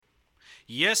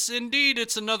Yes, indeed.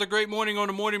 It's another great morning on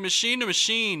the Morning Machine, the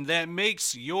machine that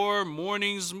makes your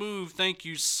mornings move. Thank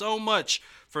you so much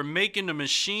for making the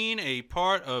machine a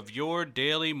part of your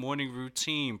daily morning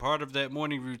routine. Part of that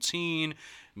morning routine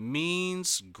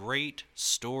means great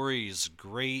stories of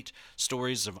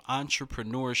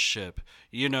entrepreneurship.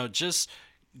 Just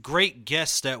great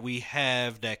guests that we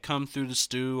have that come through the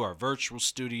stew, our virtual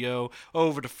studio,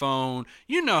 over the phone.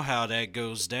 You know how that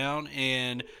goes down.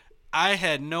 And I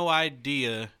had no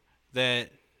idea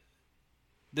that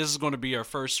this is going to be our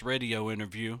first radio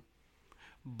interview,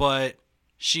 but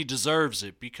she deserves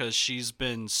it because she's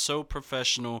been so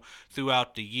professional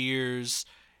throughout the years,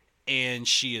 and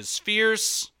she is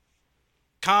fierce,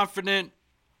 confident,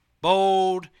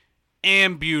 bold,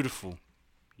 and beautiful.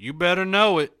 You better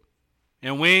know it.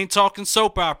 And we ain't talking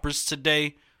soap operas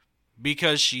today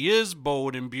because she is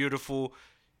bold and beautiful.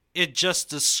 It just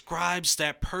describes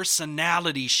that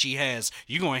personality she has.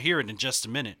 You're going to hear it in just a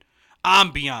minute.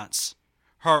 Ambiance,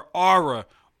 her aura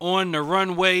on the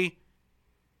runway,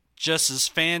 just as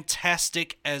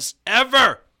fantastic as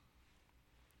ever.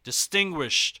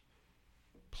 Distinguished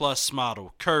plus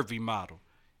model, curvy model,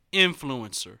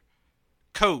 influencer,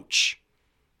 coach,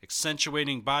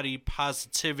 accentuating body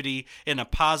positivity in a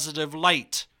positive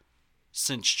light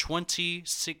since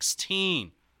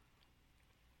 2016.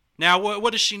 Now,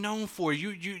 what is she known for?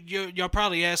 You're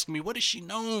probably asking me, what is she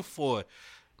known for?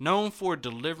 Known for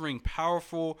delivering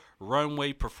powerful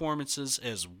runway performances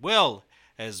as well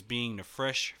as being the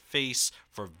fresh face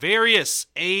for various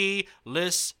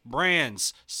A-list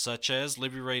brands such as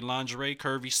Livy Ray Lingerie,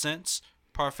 Curvy Scents,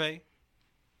 Parfait,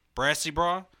 Brassy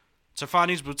Bra,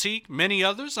 Tiffany's Boutique, many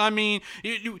others. I mean,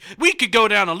 we could go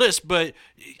down a list, but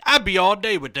I'd be all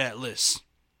day with that list.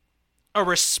 A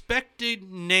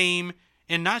respected name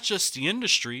in not just the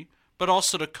industry, but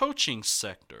also the coaching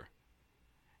sector.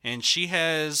 And she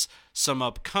has some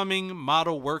upcoming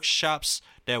model workshops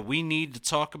that we need to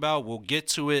talk about. We'll get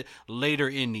to it later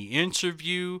in the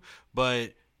interview,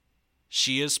 but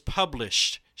she is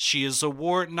published. She is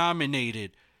award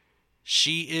nominated.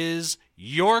 She is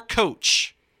your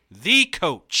coach, the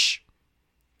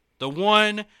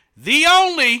one, the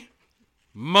only,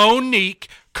 Monique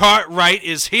Cartwright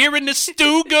is here in the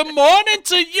stew. Good morning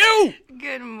to you.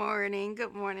 Good morning.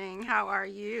 Good morning. How are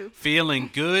you? Feeling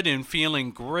good and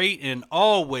feeling great and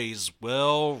always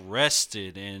well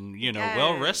rested. And, yes.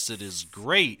 Well rested is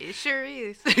great. It sure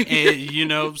is.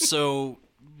 And,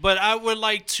 but I would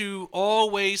like to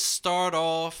always start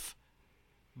off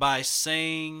by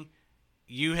saying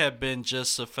you have been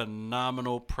just a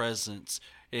phenomenal presence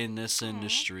in this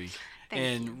industry.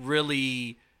 Thank you.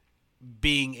 Really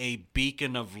being a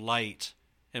beacon of light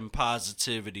and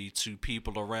positivity to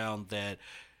people around that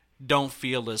don't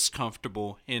feel as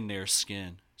comfortable in their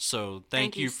skin. So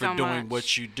thank you for so doing much.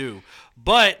 what you do.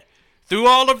 But through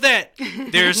all of that,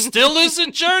 there still is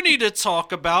a journey to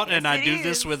talk about, Yes, and I do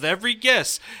this with every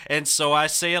guest. And so I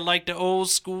say it like the old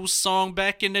school song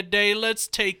back in the day, let's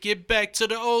take it back to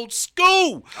the old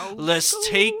school. Let's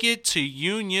take it to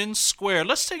Union Square.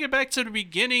 Let's take it back to the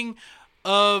beginning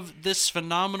of this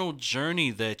phenomenal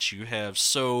journey that you have.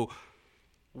 So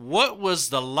what was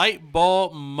the light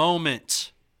bulb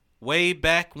moment way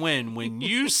back when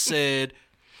you said,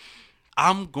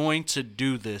 I'm going to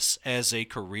do this as a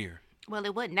career? Well,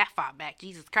 it wasn't that far back.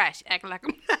 Jesus Christ, acting like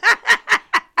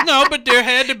No, but there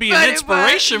had to be an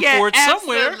inspiration for it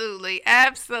somewhere.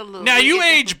 Absolutely. Now you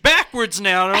age backwards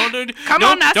now. Come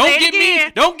on now, say it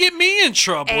again. Don't get me in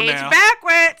trouble age now.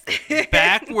 Backwards.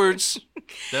 Backwards.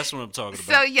 That's what I'm talking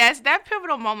about. So yes, that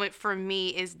pivotal moment for me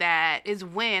is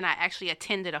when I actually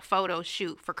attended a photo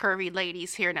shoot for Curvy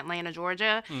Ladies here in Atlanta,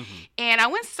 Georgia. Mm-hmm. And I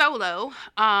went solo.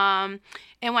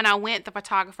 And when I went, the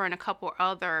photographer and a couple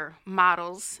other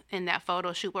models in that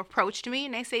photo shoot approached me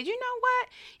and they said, you know what?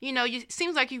 It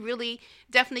seems like you really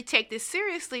definitely take this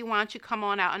seriously. Why don't you come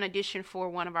on out and audition for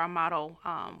one of our model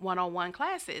 101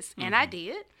 classes? Mm-hmm. And I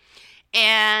did.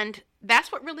 And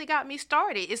that's what really got me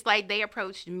started. It's like they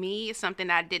approached me. It's something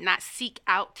I did not seek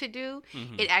out to do.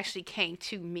 Mm-hmm. It actually came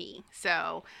to me.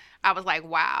 So I was like,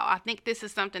 wow, I think this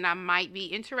is something I might be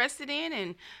interested in.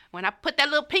 And when I put that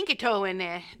little pinky toe in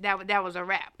there, that was a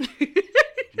wrap.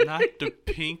 Not the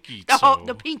pinky toe.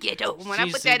 The pinky toe. When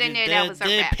I put that in there, that was a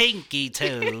wrap. The pinky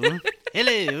toe.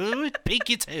 Hello,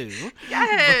 pinky toe.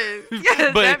 Yes,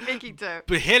 that pinky toe.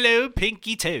 But hello,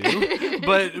 pinky toe.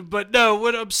 but no,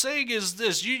 what I'm saying is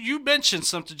this. You mentioned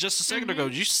something just a second ago.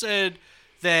 You said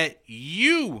that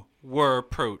you were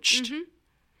approached. Mm-hmm.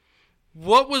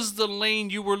 What was the lane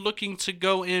you were looking to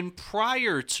go in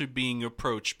prior to being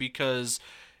approached? Because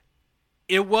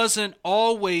it wasn't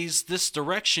always this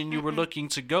direction you were Mm-mm. looking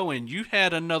to go in. You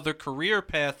had another career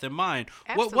path in mind.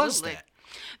 What was Absolutely. that?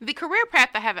 The career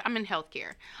path I have, I'm in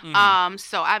healthcare. Hmm.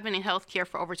 So I've been in healthcare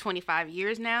for over 25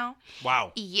 years now.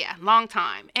 Wow. Yeah, long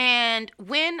time. And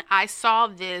when I saw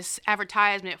this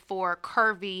advertisement for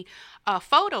curvy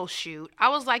photo shoot, I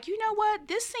was like, you know what?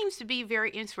 This seems to be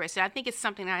very interesting. I think it's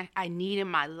something I need in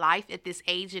my life at this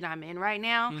age that I'm in right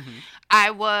now. Hmm.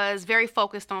 I was very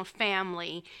focused on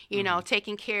family,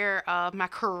 taking care of my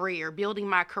career, building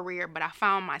my career, but I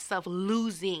found myself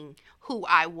losing who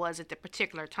I was at the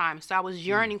particular time. So I was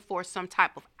yearning for some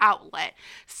type of outlet,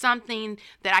 something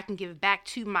that I can give back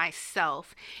to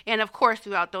myself. And of course,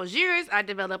 throughout those years, I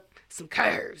developed some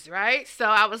curves, right? So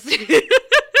I was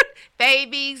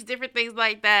babies, different things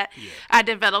like that. Yeah. I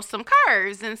developed some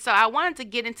curves. And so I wanted to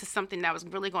get into something that was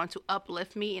really going to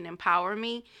uplift me and empower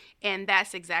me. And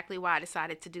that's exactly why I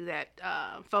decided to do that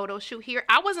photo shoot here.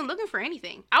 I wasn't looking for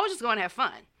anything. I was just going to have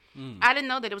fun. I didn't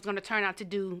know that it was going to turn out to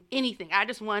do anything. I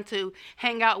just wanted to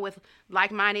hang out with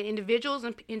like-minded individuals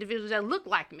and individuals that look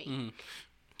like me.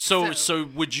 So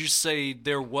would you say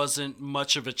there wasn't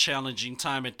much of a challenging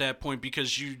time at that point,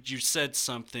 because you said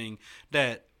something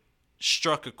that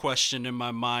struck a question in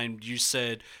my mind. You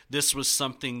said this was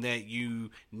something that you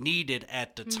needed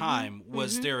at the time.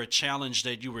 Was there a challenge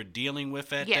that you were dealing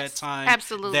with at Yes, that time?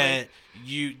 absolutely.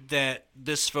 That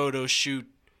this photo shoot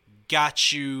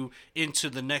got you into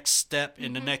the next step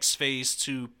in the next phase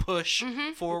to push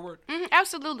forward?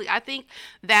 Absolutely. I think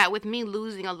that with me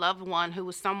losing a loved one who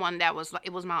was someone that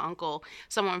it was my uncle,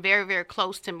 someone very, very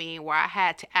close to me, where I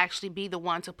had to actually be the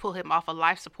one to pull him off of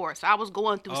life support. So I was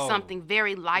going through something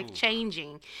very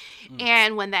life-changing.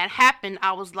 And when that happened,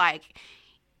 I was like,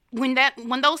 when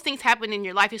those things happen in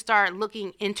your life, you start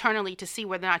looking internally to see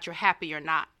whether or not you're happy or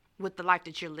not with the life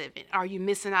that you're living. Are you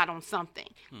missing out on something?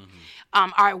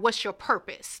 All right, what's your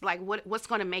purpose? Like, what's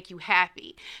going to make you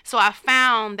happy? So I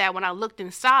found that when I looked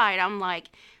inside, I'm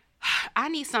like, I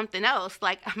need something else.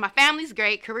 Like, my family's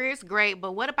great, career's great,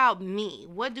 but what about me?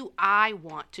 What do I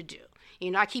want to do?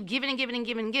 I keep giving and giving and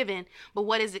giving and giving, but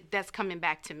what is it that's coming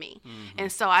back to me?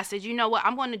 And so I said, you know what?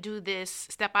 I'm going to do this,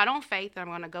 step out on faith. I'm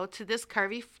going to go to this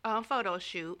curvy photo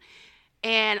shoot,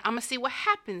 and I'm going to see what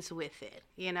happens with it,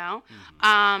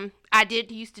 I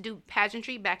used to do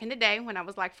pageantry back in the day when I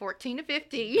was like 14 to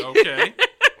 15. Okay.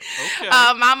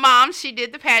 My mom, she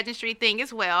did the pageantry thing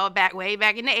as well, way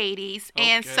back in the 80s.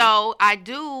 And so I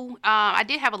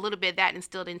did have a little bit of that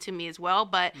instilled into me as well,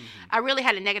 but I really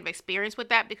had a negative experience with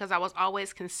that because I was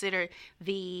always considered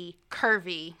the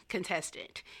curvy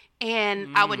contestant.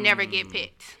 And I would never get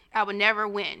picked. I would never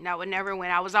win.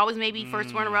 I was always maybe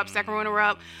first runner-up, second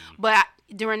runner-up. But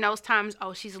during those times,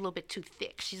 she's a little bit too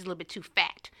thick. She's a little bit too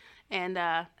fat. And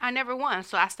I never won,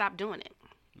 so I stopped doing it.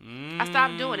 I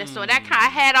stopped doing it. So that I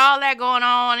had all that going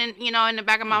on, and in the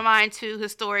back of my mind too,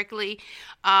 historically.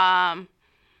 But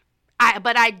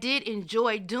I did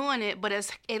enjoy doing it, but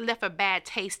it left a bad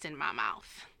taste in my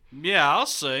mouth. Yeah, I'll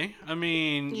say. I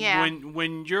mean, Yeah.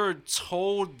 when you're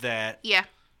told that, Yeah.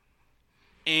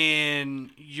 and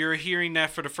you're hearing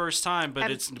that for the first time, but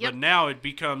Yep. but now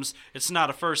it's not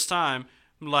a first time.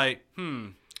 I'm like,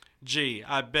 gee,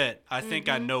 I think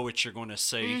I know what you're going to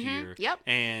say here. Yep.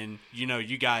 And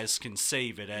you guys can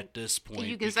save it at this point.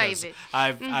 You can because save it.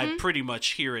 I pretty much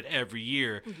hear it every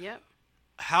year. Yep.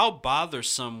 How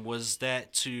bothersome was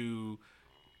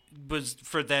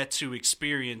for that to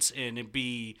experience and it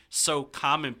be so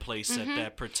commonplace at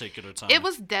that particular time? It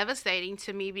was devastating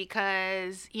to me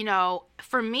because,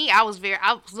 for me, I was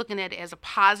looking at it as a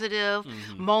positive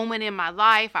moment in my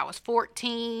life. I was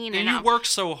 14. And you worked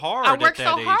so hard I worked at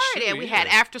that so age, hard too, at it. We yeah. had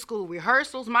after school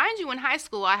rehearsals. Mind you, in high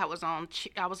school, I was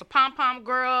a pom-pom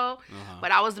girl,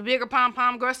 but I was the bigger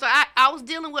pom-pom girl. So I was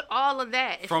dealing with all of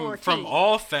that at 14. From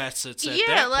all facets at that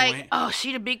Yeah, like, point. oh,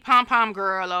 she the big pom-pom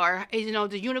girl, or, is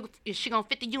she going to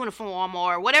fit the uniform,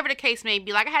 or whatever the case may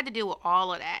be. Like, I had to deal with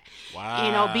all of that.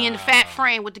 Wow. Being the fat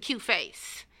friend with the cute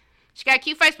face. She got a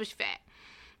cute face, but she's fat.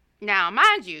 Now,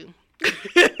 mind you,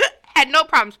 had no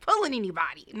problems pulling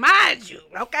anybody. Mind you,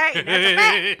 okay? That's a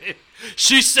fact.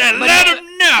 She said, let him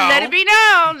know. Let it be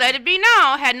known. Let it be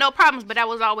known. Had no problems, but I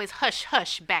was always hush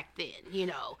hush back then.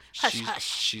 Hush hush.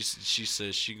 She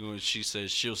says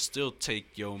she'll still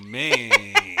take your man.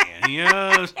 You know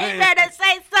what I'm saying? Better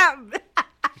say something.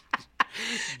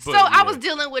 So But, I was yeah.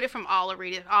 dealing with it from all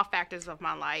factors of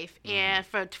my life, and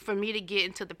for me to get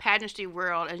into the pageantry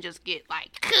world and just get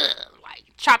like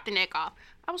chop the neck off,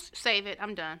 I was save it.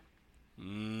 I'm done.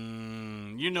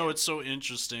 It's so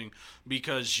interesting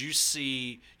because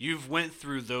you've went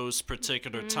through those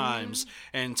particular times,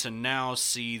 and to now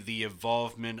see the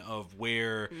evolvement of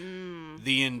where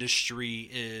the industry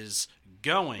is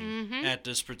going at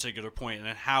this particular point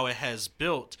and how it has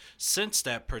built since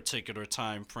that particular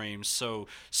time frame. So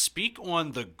speak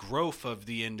on the growth of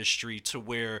the industry to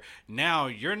where now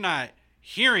you're not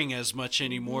hearing as much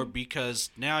anymore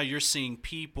because now you're seeing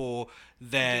people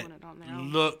that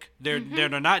they're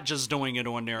not just doing it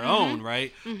on their own,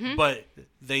 right? But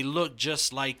they look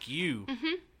just like you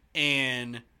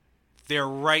and they're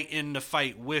right in the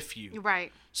fight with you.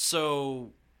 Right.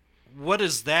 So what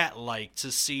is that like to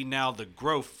see now the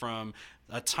growth from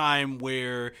a time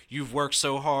where you've worked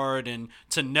so hard and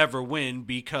to never win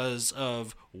because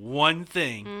of one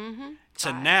thing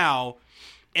to now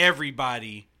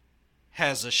everybody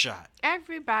has a shot.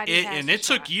 Everybody has and a it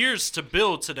shot. took years to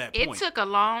build to that point. It took a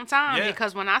long time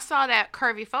because when I saw that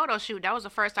Curvy photo shoot, that was the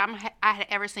first time I had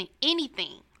ever seen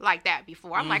anything like that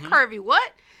before. I'm like, Curvy,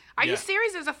 what? Are you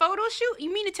serious? There's a photo shoot?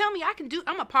 You mean to tell me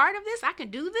I'm a part of this? I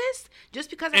can do this just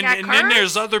because I got curves? And then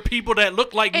there's other people that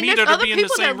look like me that are in the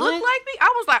same room. Look like me.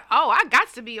 I was like, oh, I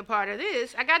got to be a part of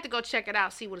this. I got to go check it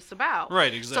out, see what it's about.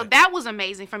 Right, exactly. So that was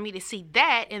amazing for me to see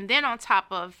that. And then on top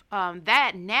of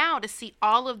that, now to see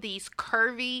all of these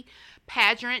curvy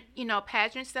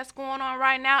pageants that's going on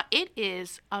right now, it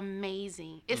is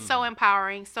amazing. It's so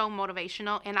empowering, so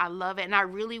motivational, and I love it. And I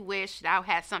really wish that I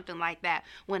had something like that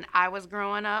when I was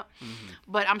growing up.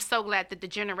 But I'm so glad that the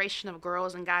generation of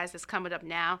girls and guys that's coming up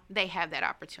now, they have that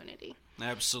opportunity.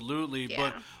 Absolutely.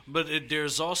 Yeah. But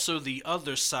there's also the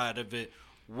other side of it.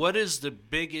 What is the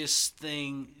biggest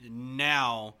thing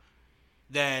now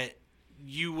that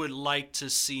you would like to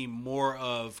see more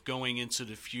of going into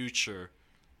the future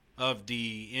of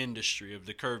the industry, of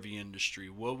the curvy industry?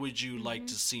 What would you like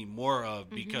to see more of?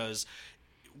 Because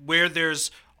where there's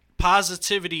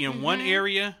positivity in one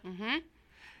area,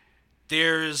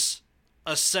 there's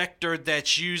a sector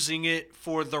that's using it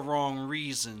for the wrong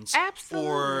reasons. Absolutely.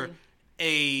 Or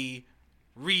a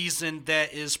reason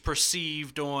that is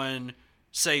perceived on,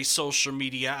 say, social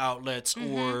media outlets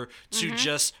or to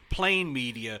just plain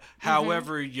media.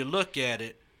 However you look at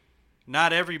it,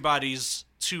 not everybody's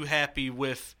too happy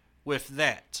with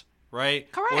that,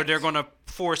 right? Correct. Or they're going to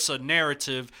force a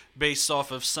narrative based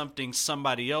off of something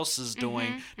somebody else is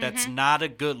doing that's not a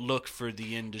good look for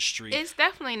the industry. It's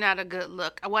definitely not a good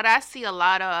look. What I see a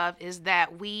lot of is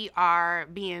that we are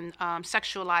being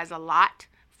sexualized a lot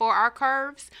for our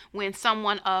curves, when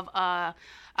someone of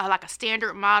like a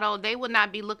standard model, they would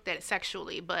not be looked at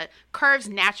sexually, but curves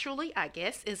naturally, I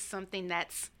guess, is something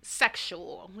that's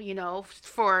sexual,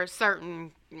 for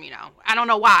certain, I don't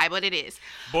know why, but it is.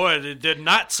 Boy, the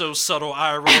not so subtle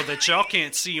eye roll that y'all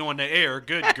can't see on the air.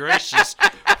 Good gracious.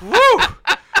 Woo!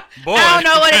 Boy. I don't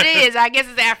know what it is. I guess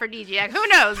it's aphrodisiac. Who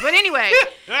knows? But anyway,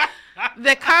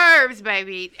 the curves,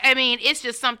 baby. I mean, it's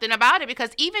just something about it,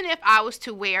 because even if I was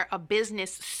to wear a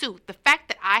business suit, the fact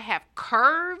that I have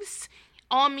curves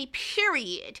on me,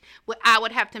 period, I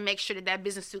would have to make sure that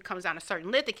business suit comes down a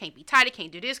certain length. It can't be tight. It can't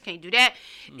do this, can't do that.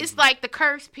 It's like the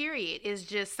curves, period, is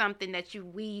just something that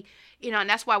and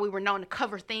that's why we were known to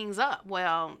cover things up.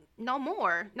 Well, no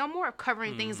more of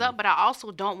covering things up, but I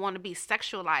also don't want to be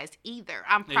sexualized either.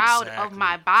 I'm proud of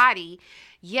my body.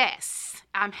 Yes.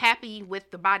 I'm happy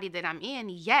with the body that I'm in.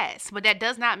 Yes. But that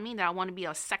does not mean that I want to be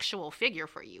a sexual figure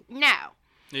for you. No.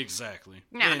 Exactly.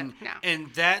 No.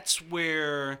 And that's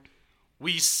where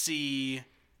we see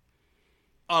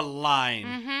a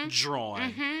line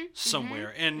drawn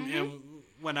somewhere. And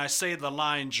when I say the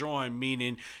line drawn,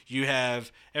 meaning you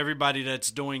have everybody that's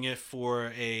doing it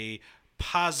for a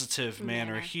positive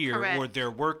manner here, correct, or they're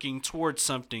working towards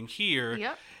something here.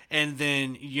 Yep. And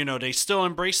then, they still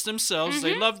embrace themselves.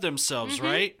 They love themselves,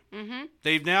 right?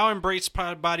 They've now embraced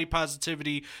body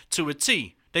positivity to a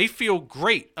T. They feel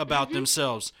great about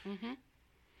themselves.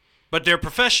 But they're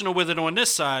professional with it on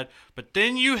this side. But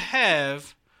then you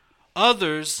have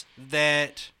others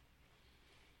that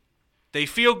they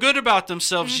feel good about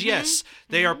themselves. Yes.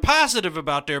 They are positive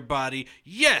about their body.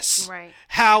 Yes. Right.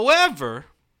 However,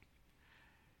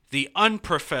 the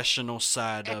unprofessional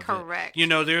side of correct,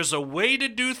 it. There's a way to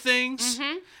do things,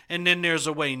 and then there's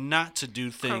a way not to do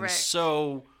things. Correct.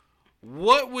 So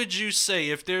what would you say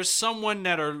if there's someone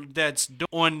that's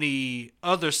on the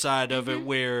other side of it,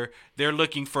 where they're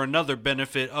looking for another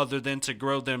benefit other than to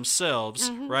grow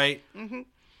themselves, right?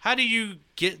 how do you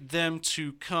get them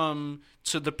to come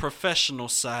to the professional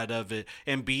side of it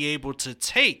and be able to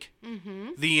take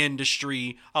the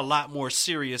industry a lot more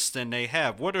serious than they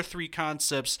have? What are 3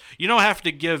 concepts? You don't have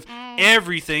to give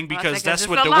everything because that's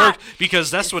what the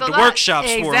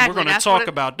workshop's for. And we're going to talk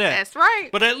about that. That's right.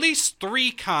 But at least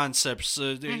 3 concepts,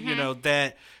 you know,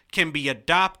 that can be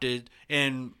adopted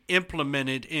and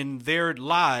implemented in their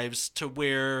lives to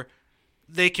where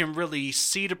they can really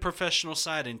see the professional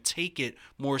side and take it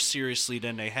more seriously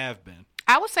than they have been.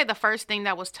 I would say the first thing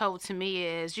that was told to me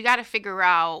is you got to figure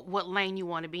out what lane you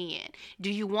want to be in.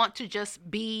 Do you want to just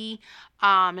be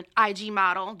an IG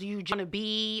model? Do you want to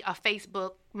be a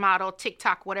Facebook model,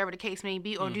 TikTok, whatever the case may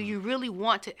be? Or do you really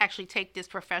want to actually take this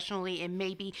professionally and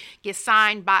maybe get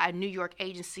signed by a New York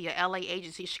agency, a LA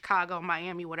agency, Chicago,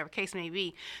 Miami, whatever case may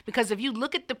be? Because if you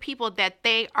look at the people that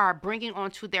they are bringing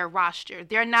onto their roster,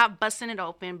 they're not busting it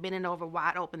open, bending over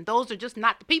wide open. Those are just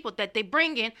not the people that they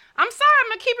bring in. I'm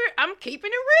sorry, I'm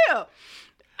keeping it real.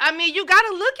 I mean, you got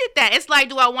to look at that. It's like,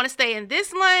 do I want to stay in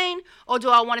this lane or do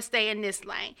I want to stay in this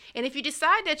lane? And if you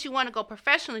decide that you want to go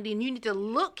professionally, then you need to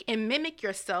look and mimic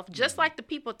yourself just like the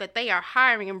people that they are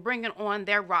hiring and bringing on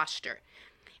their roster.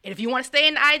 And if you want to stay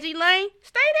in the IG lane,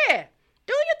 stay there.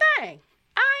 Do your thing.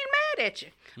 I ain't mad at you.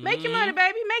 Make your money,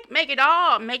 baby. Make it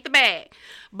all. Make the bag.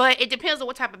 But it depends on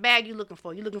what type of bag you're looking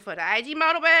for. You looking for the IG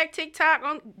model bag, TikTok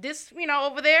on this,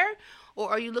 over there? Or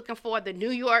are you looking for the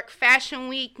New York Fashion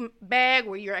Week bag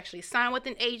where you're actually signed with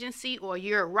an agency, or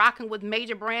you're rocking with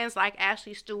major brands like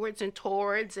Ashley Stewart's and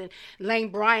Torrid's and Lane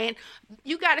Bryant?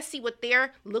 You got to see what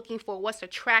they're looking for, what's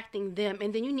attracting them,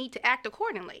 and then you need to act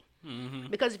accordingly.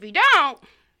 Because if you don't,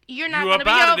 you're not going to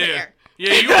be over there.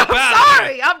 Yeah, you up out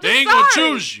there. I'm just they ain't sorry.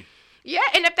 Gonna choose you. Yeah,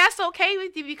 and if that's okay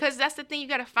with you, because that's the thing you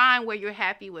got to find where you're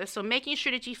happy with. So making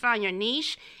sure that you find your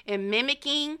niche and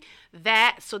mimicking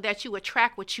that so that you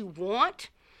attract what you want,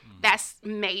 that's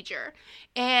major.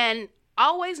 And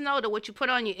always know that what you put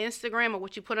on your Instagram or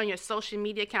what you put on your social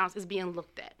media accounts is being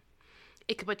looked at.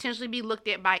 It could potentially be looked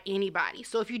at by anybody.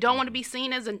 So if you don't want to be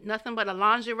seen as nothing but a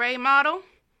lingerie model,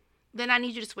 then I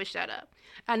need you to switch that up.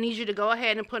 I need you to go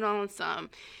ahead and put on some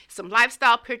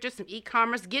lifestyle pictures, some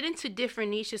e-commerce, get into different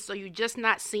niches so you're just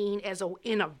not seen as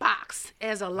in a box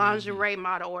as a lingerie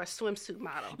model or a swimsuit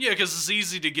model. Yeah, because it's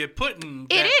easy to get put in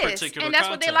that particular context. And that's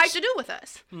what they like to do with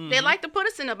us. They like to put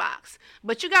us in a box.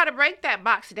 But you got to break that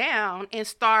box down and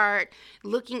start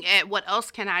looking at what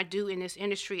else can I do in this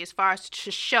industry as far as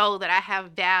to show that I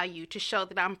have value, to show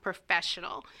that I'm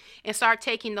professional, and start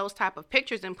taking those type of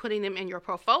pictures and putting them in your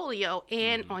portfolio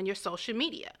and on your social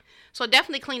media. So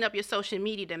definitely clean up your social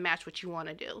media to match what you want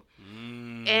to do.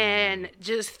 And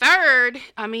just third,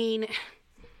 I mean,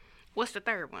 what's the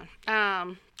third one?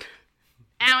 I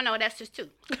don't know. That's just 2.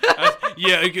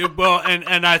 Well,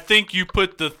 and I think you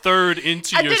put the third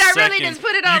into your second. I really just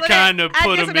put it all in. You kind of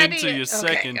put them into your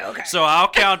second. Okay. So I'll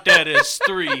count that as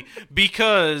 3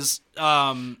 because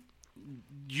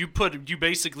you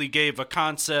basically gave a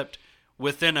concept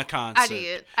within a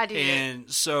concept. I did. And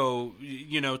so,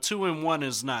 2 and 1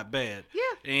 is not bad.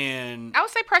 Yeah. And I would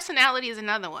say personality is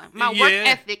another one. My work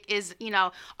ethic is,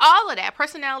 all of that.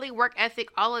 Personality, work ethic,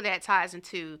 all of that ties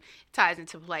into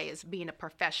play as being a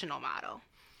professional model.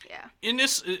 Yeah. And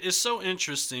this is so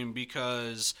interesting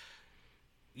because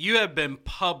you have been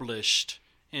published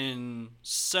in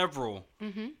several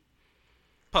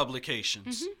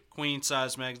publications. Queen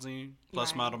Size Magazine,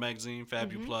 Plus Model Magazine,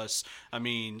 Fabulous. I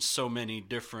mean, so many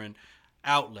different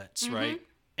outlets, right?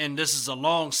 And this is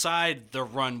alongside the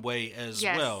runway as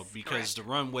well, because the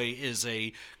runway is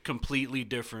a completely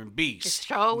different beast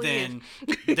than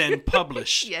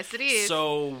published. Yes, it is.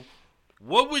 So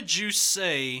what would you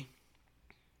say?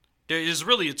 There is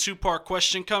really a 2-part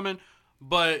question coming,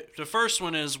 but the first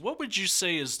one is, what would you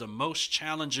say is the most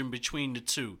challenging between the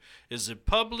two? Is it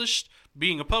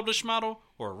being a published model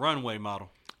or a runway model?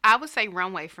 I would say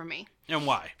runway for me. And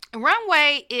why?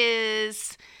 Runway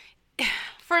is,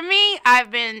 for me,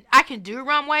 I can do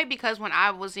runway because when I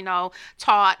was,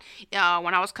 taught,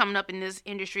 when I was coming up in this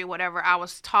industry or whatever, I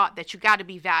was taught that you got to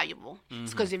be valuable.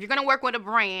 Because if you're going to work with a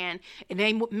brand and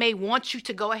they may want you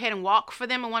to go ahead and walk for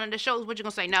them in one of the shows, what you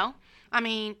going to say, no? I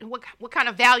mean, what kind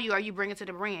of value are you bringing to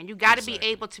the brand? You got to be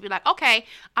able to be like, okay,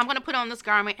 I'm going to put on this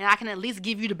garment and I can at least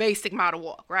give you the basic model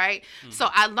walk, right? So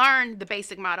I learned the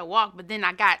basic model walk, but then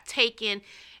I got taken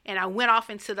and I went off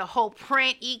into the whole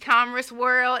print, e-commerce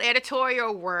world,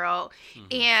 editorial world.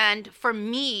 And for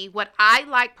me, what I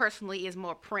like personally is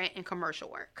more print and commercial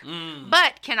work.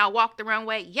 But can I walk the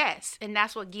runway? Yes. And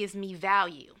that's what gives me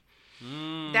value.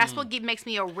 That's what makes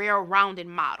me a well-rounded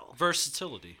model.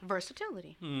 Versatility.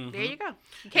 There you go.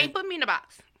 You can't put me in a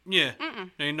box. Yeah.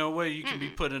 Ain't no way you can be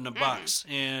put in a box.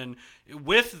 And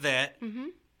with that,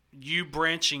 you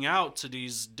branching out to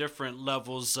these different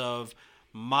levels of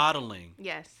modeling.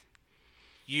 Yes.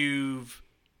 You've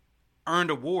earned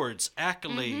awards,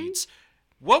 accolades.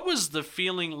 What was the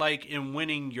feeling like in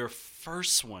winning your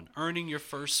first one, earning your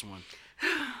first one?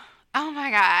 Oh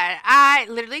my God. I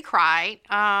literally cried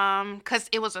because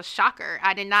it was a shocker.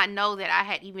 I did not know that I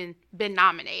had even been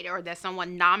nominated or that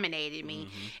someone nominated me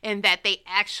and that they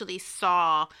actually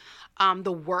saw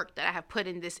the work that I have put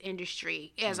in this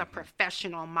industry as a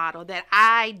professional model, that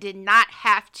I did not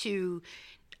have to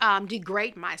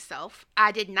degrade myself.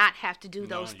 I did not have to do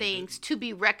those things to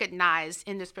be recognized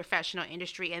in this professional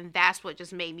industry. And that's what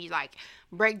just made me like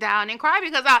break down and cry,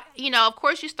 because of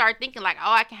course you start thinking like,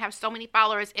 oh, I can have so many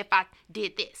followers if I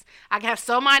did this. I can have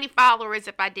so many followers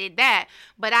if I did that.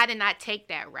 But I did not take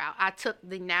that route. I took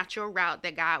the natural route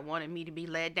that God wanted me to be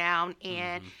led down.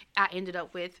 And I ended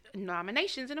up with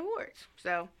nominations and awards.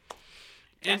 So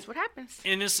that's what happens.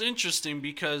 And it's interesting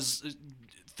because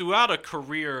throughout a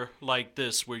career like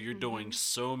this where you're doing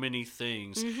so many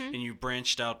things and you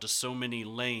branched out to so many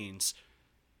lanes,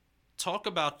 talk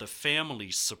about the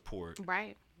family support.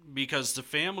 Right. Because the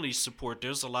family support,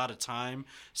 there's a lot of time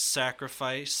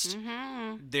sacrificed.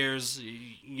 There's,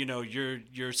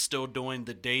 you're still doing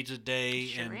the day-to-day.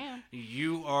 Sure and am.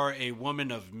 You are a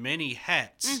woman of many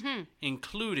hats,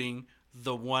 including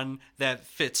the one that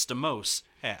fits the most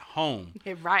at home.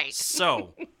 Right.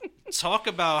 So talk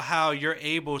about how you're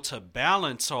able to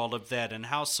balance all of that and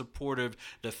how supportive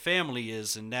the family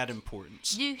is in that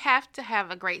importance. You have to have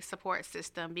a great support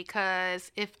system,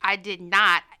 because if I did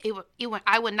not,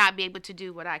 I would not be able to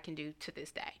do what I can do to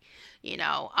this day. You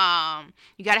got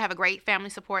to have a great family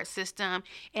support system.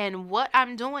 And what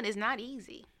I'm doing is not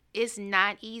easy. It's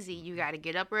not easy. You got to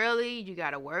get up early. You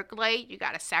got to work late. You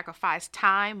got to sacrifice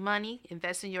time, money,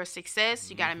 invest in your success.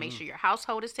 You got to make sure your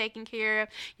household is taken care of,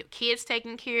 your kids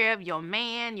taken care of, your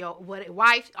man, your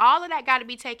wife, all of that got to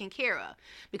be taken care of.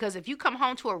 Because if you come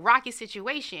home to a rocky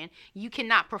situation, you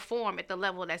cannot perform at the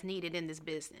level that's needed in this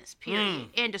business, period.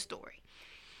 End of story.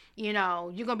 You're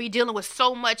going to be dealing with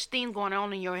so much things going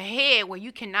on in your head where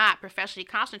you cannot professionally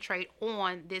concentrate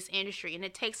on this industry. And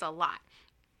it takes a lot.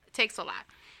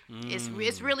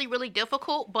 It's really, really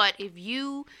difficult. But if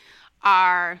you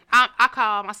are, I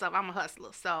call myself, I'm a hustler.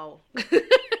 So,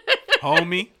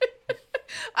 homie,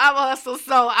 I'm a hustler.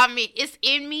 So, it's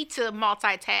in me to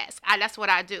multitask. That's what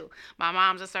I do. My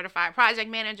mom's a certified project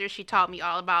manager. She taught me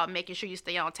all about making sure you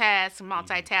stay on task,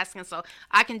 multitasking. So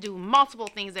I can do multiple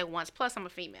things at once. Plus, I'm a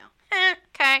female.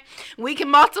 Okay, we can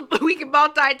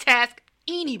multitask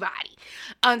anybody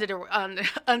under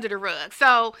the rug.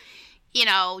 So,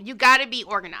 you got to be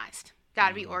organized.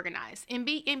 And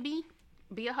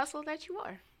be a hustler that you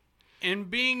are. And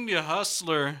being the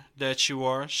hustler that you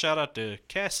are, shout out to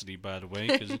Cassidy, by the way,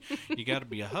 because you got to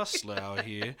be a hustler out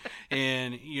here.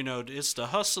 And, it's the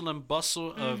hustle and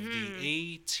bustle of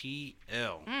the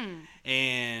ATL.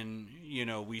 And,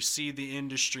 we see the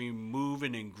industry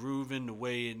moving and grooving the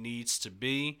way it needs to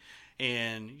be.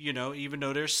 And, even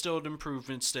though there's still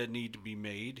improvements that need to be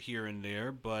made here and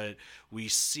there, but we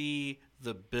see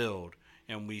the build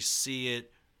and we see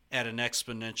it at an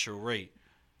exponential rate.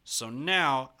 So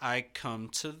now I come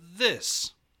to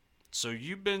this. So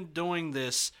you've been doing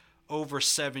this over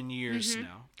 7 years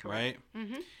now, right?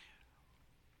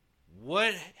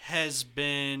 What has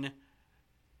been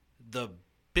the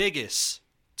biggest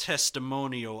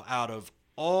testimonial out of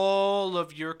all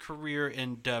of your career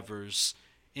endeavors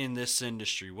in this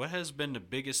industry? What has been the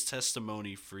biggest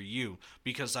testimony for you?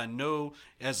 Because I know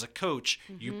as a coach,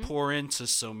 you pour into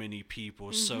so many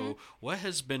people. So what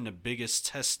has been the biggest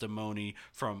testimony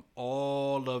from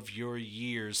all of your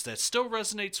years that still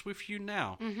resonates with you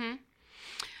now?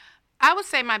 I would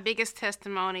say my biggest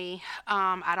testimony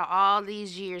out of all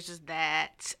these years is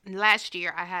that last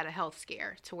year I had a health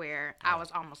scare to where I was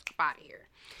almost out of here.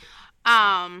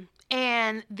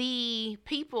 And the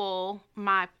people,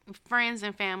 my friends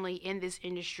and family in this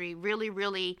industry really,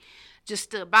 really just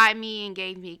stood by me and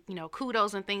gave me,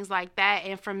 kudos and things like that.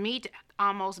 And for me to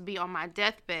almost be on my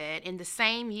deathbed in the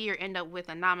same year, end up with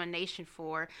a nomination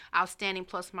for Outstanding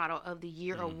Plus Model of the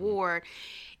Year award.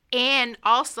 And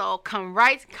also come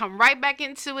right back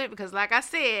into it because, like I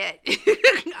said,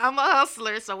 I'm a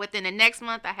hustler. So within the next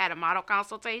month, I had a model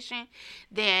consultation.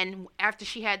 Then after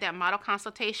she had that model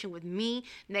consultation with me,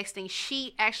 next thing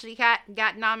she actually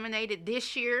got nominated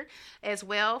this year as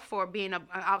well for being an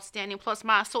outstanding plus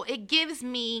model. So it gives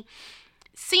me,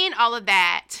 seeing all of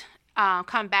that,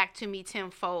 come back to me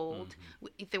tenfold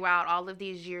throughout all of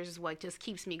these years is what just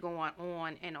keeps me going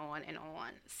on and on and on.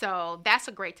 So that's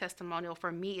a great testimonial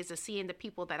for me, is to seeing the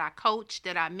people that I coach,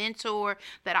 that I mentor,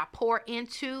 that I pour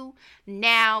into,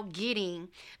 now getting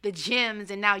the gems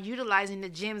and now utilizing the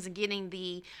gems and getting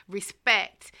the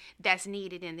respect that's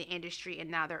needed in the industry.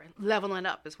 And now they're leveling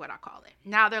up is what I call it.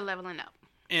 Now they're leveling up.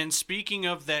 And speaking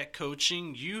of that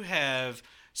coaching, you have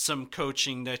some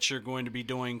coaching that you're going to be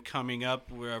doing coming up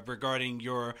regarding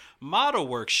your model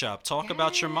workshop. Talk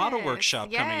about your model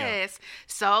workshop coming up. Yes.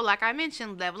 So, like I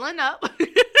mentioned, leveling up.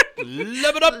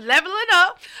 Level up. Leveling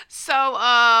up. So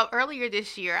earlier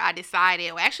this year,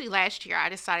 last year, I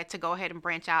decided to go ahead and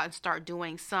branch out and start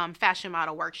doing some fashion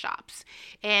model workshops.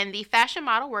 And the fashion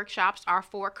model workshops are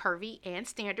for curvy and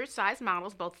standard size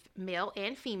models, both male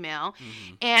and female.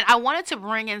 And I wanted to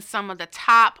bring in some of the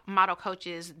top model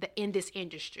coaches in this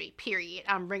industry, period.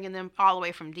 I'm bringing them all the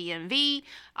way from DMV,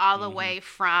 all the way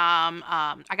from,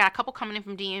 I got a couple coming in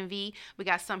from DMV. We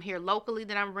got some here locally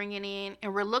that I'm bringing in.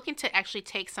 And we're looking to actually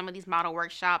take some of these model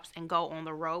workshops and go on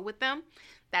the road with them.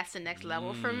 That's the next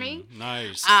level for me.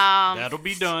 Nice. That'll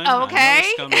be done. Okay.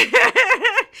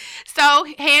 So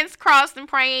hands crossed and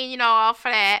praying, all for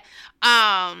that.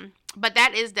 But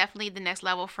that is definitely the next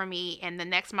level for me. And the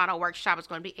next model workshop is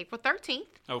going to be April 13th.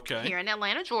 Okay. Here in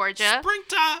Atlanta, Georgia.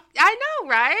 Springtime. I know,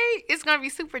 right? It's going to be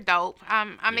super dope.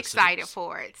 I'm excited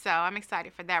for it. So I'm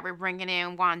excited for that. We're bringing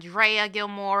in Wandrea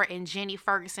Gilmore and Jenny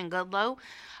Ferguson Goodlow,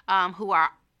 who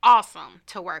are awesome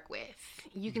to work with.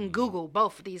 You can Google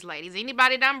both of these ladies.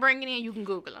 Anybody that I'm bringing in, you can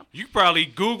Google them. You probably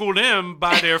Google them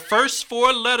by their first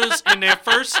 4 letters in their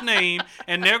first name,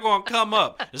 and they're going to come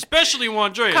up. Especially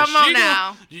Wandrea. Come on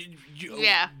now.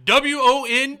 Yeah.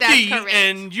 WOND.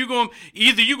 And you're going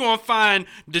to find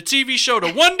the TV show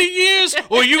The Wonder Years,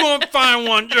 or you're going to find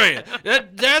Wandrea.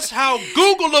 That's how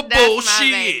Googleable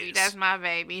she is. That's my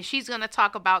baby. She's going to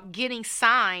talk about getting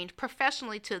signed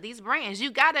professionally to these brands.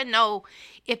 You got to know,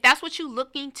 if that's what you're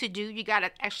looking to do, you got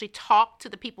to actually talk to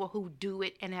the people who do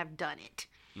it and have done it.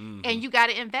 And you got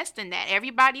to invest in that.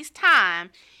 Everybody's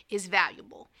time is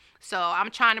valuable. So I'm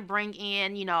trying to bring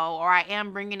in, I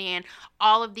am bringing in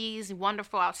all of these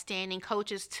wonderful, outstanding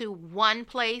coaches to one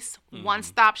place,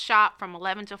 one-stop shop from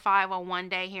 11 to 5 on one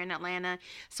day here in Atlanta.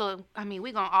 So,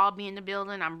 we're going to all be in the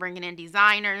building. I'm bringing in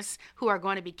designers who are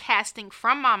going to be casting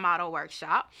from my model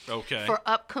workshop for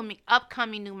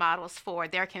upcoming new models for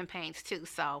their campaigns too.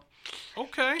 So,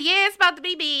 okay. Yeah, it's about to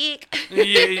be big.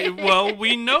 Yeah, well,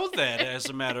 we know that, as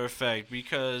a matter of fact,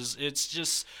 because it's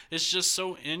just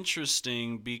so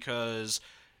interesting, because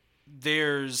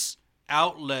there's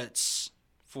outlets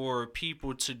for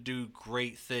people to do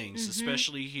great things,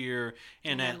 especially here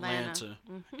in Atlanta.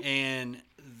 And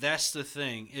that's the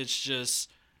thing. It's just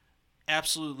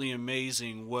absolutely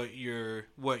amazing what you're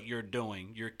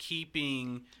doing. You're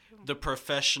keeping the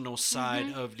professional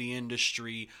side of the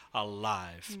industry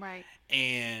alive. Right.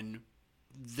 And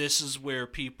this is where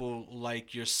people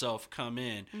like yourself come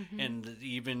in. And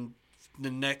even the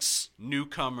next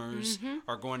newcomers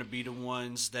are going to be the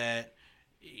ones that,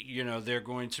 they're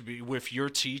going to be, with your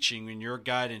teaching and your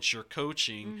guidance, your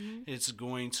coaching, it's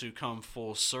going to come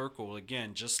full circle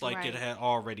again, just like it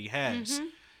already has.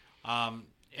 And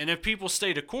if people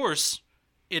stay the course,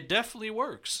 it definitely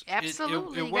works.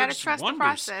 Absolutely. It you got to trust the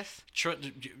process.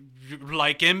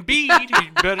 Like Embiid,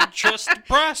 you better trust the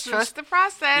process. Trust the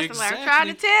process. Exactly. I'm trying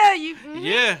to tell you.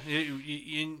 Yeah.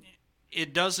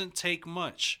 It doesn't take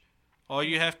much. All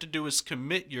you have to do is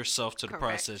commit yourself to the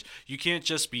process. You can't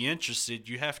just be interested.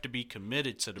 You have to be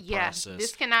committed to the process.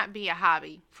 This cannot be a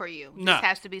hobby for you. No. This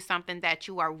has to be something that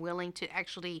you are willing to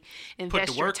actually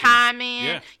invest your time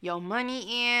in, your money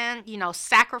in,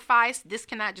 sacrifice. This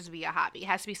cannot just be a hobby. It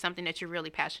has to be something that you're really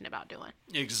passionate about doing.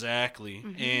 Exactly.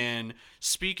 And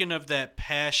speaking of that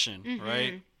passion,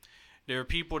 right? There are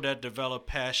people that develop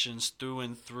passions through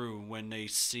and through when they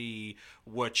see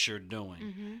what you're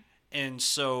doing. And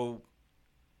so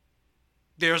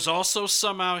there's also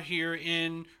some out here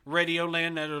in Radio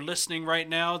Land that are listening right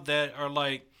now that are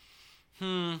like,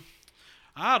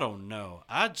 I don't know.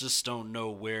 I just don't know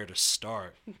where to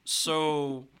start.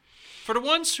 So for the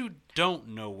ones who don't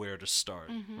know where to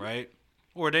start, right?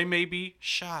 Or they may be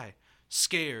shy,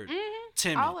 scared,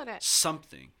 timid, all of that.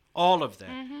 something, all of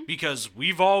that. Because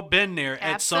we've all been there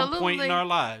at some point in our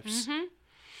lives.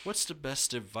 What's the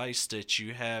best advice that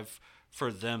you have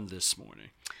for them this morning?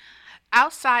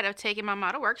 Outside of taking my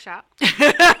model workshop.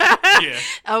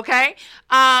 Okay.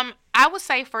 I would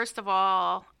say, first of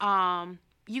all,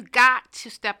 you got to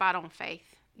step out on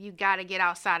faith. You got to get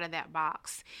outside of that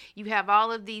box. You have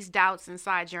all of these doubts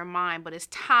inside your mind, but it's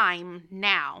time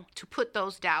now to put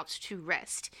those doubts to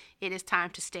rest. It is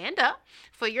time to stand up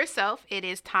for yourself. It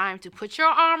is time to put your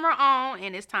armor on,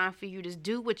 and it's time for you to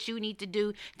do what you need to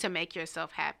do to make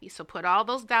yourself happy. So put all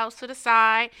those doubts to the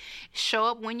side, show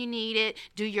up when you need it,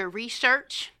 do your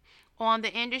research on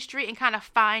the industry and kind of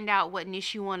find out what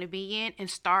niche you want to be in and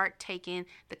start taking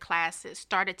the classes,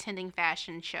 start attending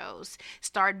fashion shows,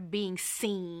 start being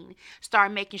seen,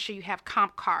 start making sure you have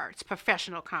comp cards,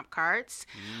 professional comp cards,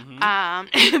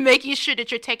 making sure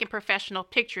that you're taking professional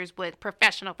pictures with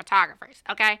professional photographers,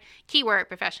 okay? Keyword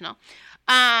professional.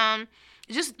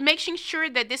 Just making sure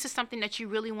that this is something that you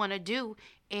really want to do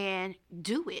and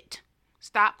do it.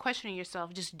 Stop questioning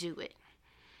yourself, just do it.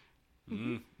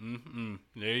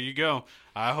 There you go.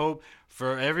 I hope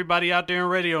for everybody out there in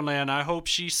Radio Land, I hope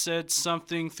she said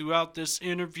something throughout this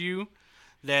interview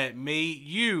that made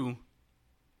you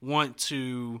want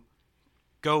to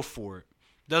go for it.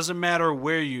 Doesn't matter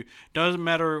where you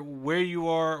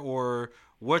are or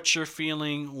what you're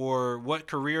feeling or what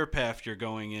career path you're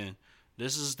going in.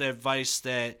 This is the advice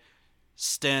that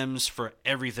stems for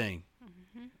everything.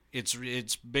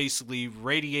 It's basically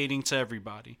radiating to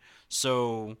everybody.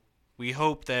 So we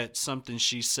hope that something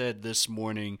she said this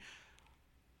morning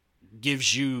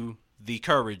gives you the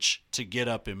courage to get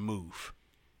up and move.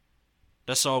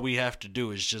 That's all we have to do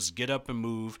is just get up and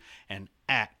move and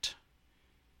act.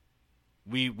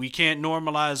 We can't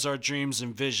normalize our dreams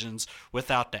and visions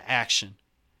without the action.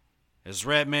 As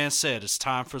Redman said, it's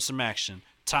time for some action.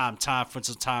 Time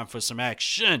for some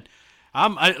action.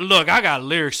 Look, I got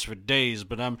lyrics for days,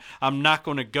 but I'm not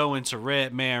going to go into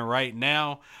Redman right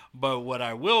now. But what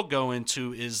I will go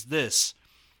into is this.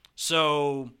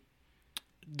 So,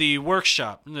 the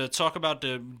workshop. Talk about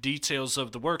the details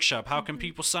of the workshop. How can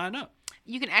people sign up?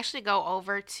 You can actually go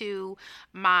over to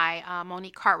my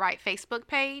Monique Cartwright Facebook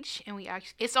page, and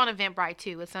it's on Eventbrite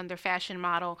too. It's under Fashion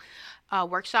Model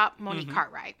Workshop Monique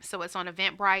Cartwright. So it's on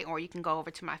Eventbrite, or you can go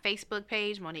over to my Facebook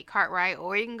page, Monique Cartwright,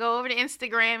 or you can go over to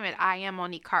Instagram at I am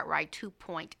Monique Cartwright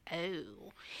 2.0.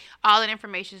 All that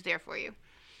information is there for you.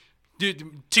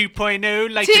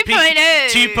 2.0 like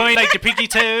 2.0 like the pinky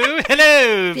toe.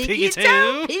 Hello, pinky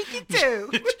toe. Pinky toe.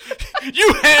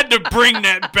 You had to bring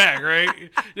that back, right?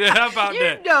 Yeah, how about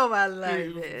that? You know I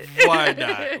love it.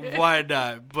 Why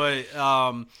not? But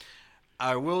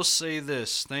I will say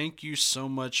this. Thank you so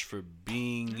much for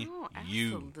being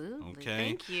you. Okay?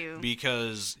 Thank you.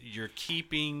 Because you're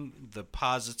keeping the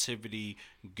positivity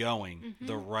going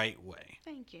the right way.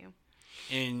 Thank you.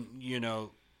 And,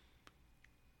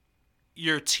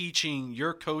 your teaching,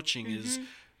 your coaching is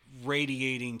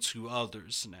radiating to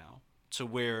others now, to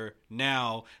where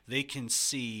now they can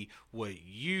see what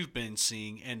you've been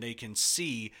seeing and they can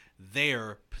see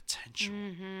their potential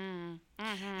and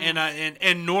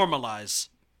normalize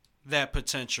that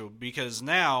potential, because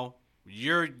now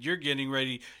you're getting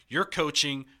ready, you're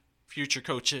coaching future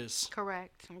coaches.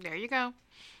 Correct. There you go.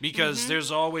 Because there's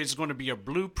always going to be a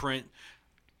blueprint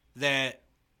that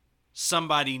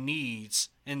somebody needs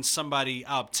and somebody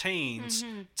obtains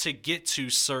to get to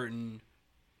certain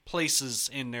places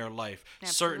in their life,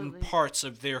 certain parts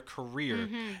of their career,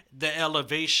 the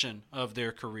elevation of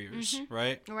their careers,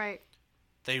 right? Right.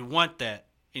 They want that.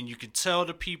 And you can tell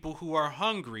the people who are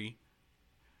hungry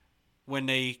when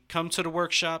they come to the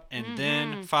workshop, and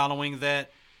then following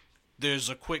that, there's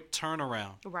a quick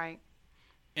turnaround. Right.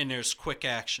 And there's quick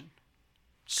action.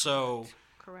 So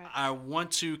Correct. I want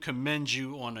to commend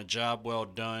you on a job well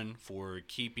done for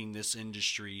keeping this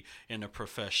industry in a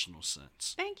professional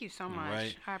sense. Thank you so much.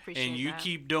 Right? I appreciate that. And you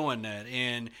keep doing that.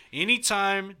 And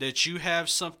anytime that you have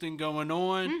something going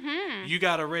on, you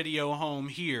got a radio home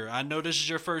here. I know this is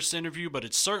your first interview, but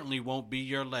it certainly won't be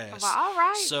your last. Well, all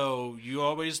right. So you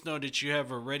always know that you have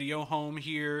a radio home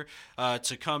here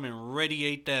to come and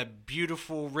radiate that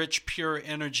beautiful, rich, pure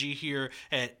energy here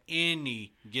at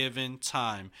any given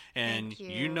time. And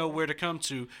you know where to come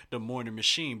to, the Morning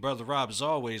Machine. Brother Rob is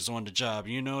always on the job,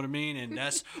 you know what I mean? And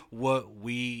that's what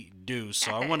we do.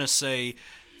 So I want to say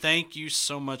thank you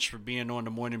so much for being on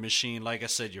the Morning Machine. Like I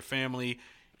said, your family,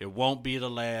 it won't be the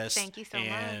last. Thank you so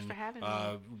much for having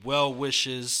me. Well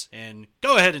wishes, and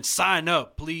go ahead and sign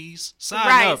up, please.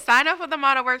 Sign up. Sign up for the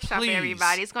Model Workshop, Please.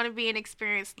 everybody. It's going to be an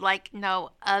experience like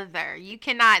no other. You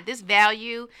cannot, this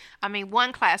value,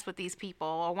 one class with these people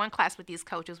or one class with these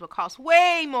coaches will cost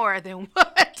way more than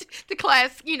what the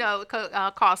class,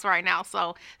 costs right now.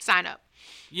 So sign up.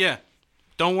 Yeah.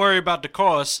 Don't worry about the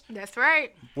cost. That's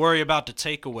right. Worry about the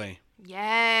takeaway.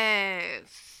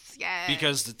 Yes.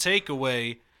 Because the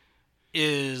takeaway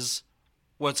is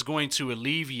what's going to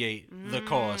alleviate the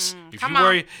cost.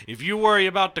 If you worry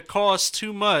about the cost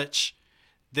too much,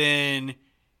 then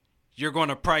you're going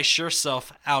to price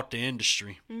yourself out the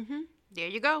industry. There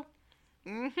you go.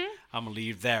 I'm going to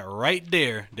leave that right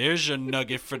there. There's your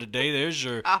nugget for the day. There's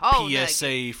your PSA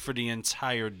nugget for the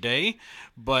entire day.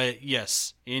 But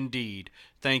yes, indeed.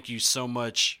 Thank you so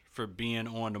much for being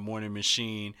on the Morning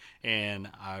Machine, and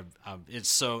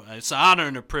it's an honor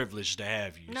and a privilege to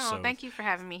have you. No, thank you for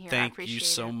having me here. Thank you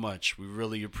so much. We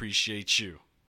really appreciate you.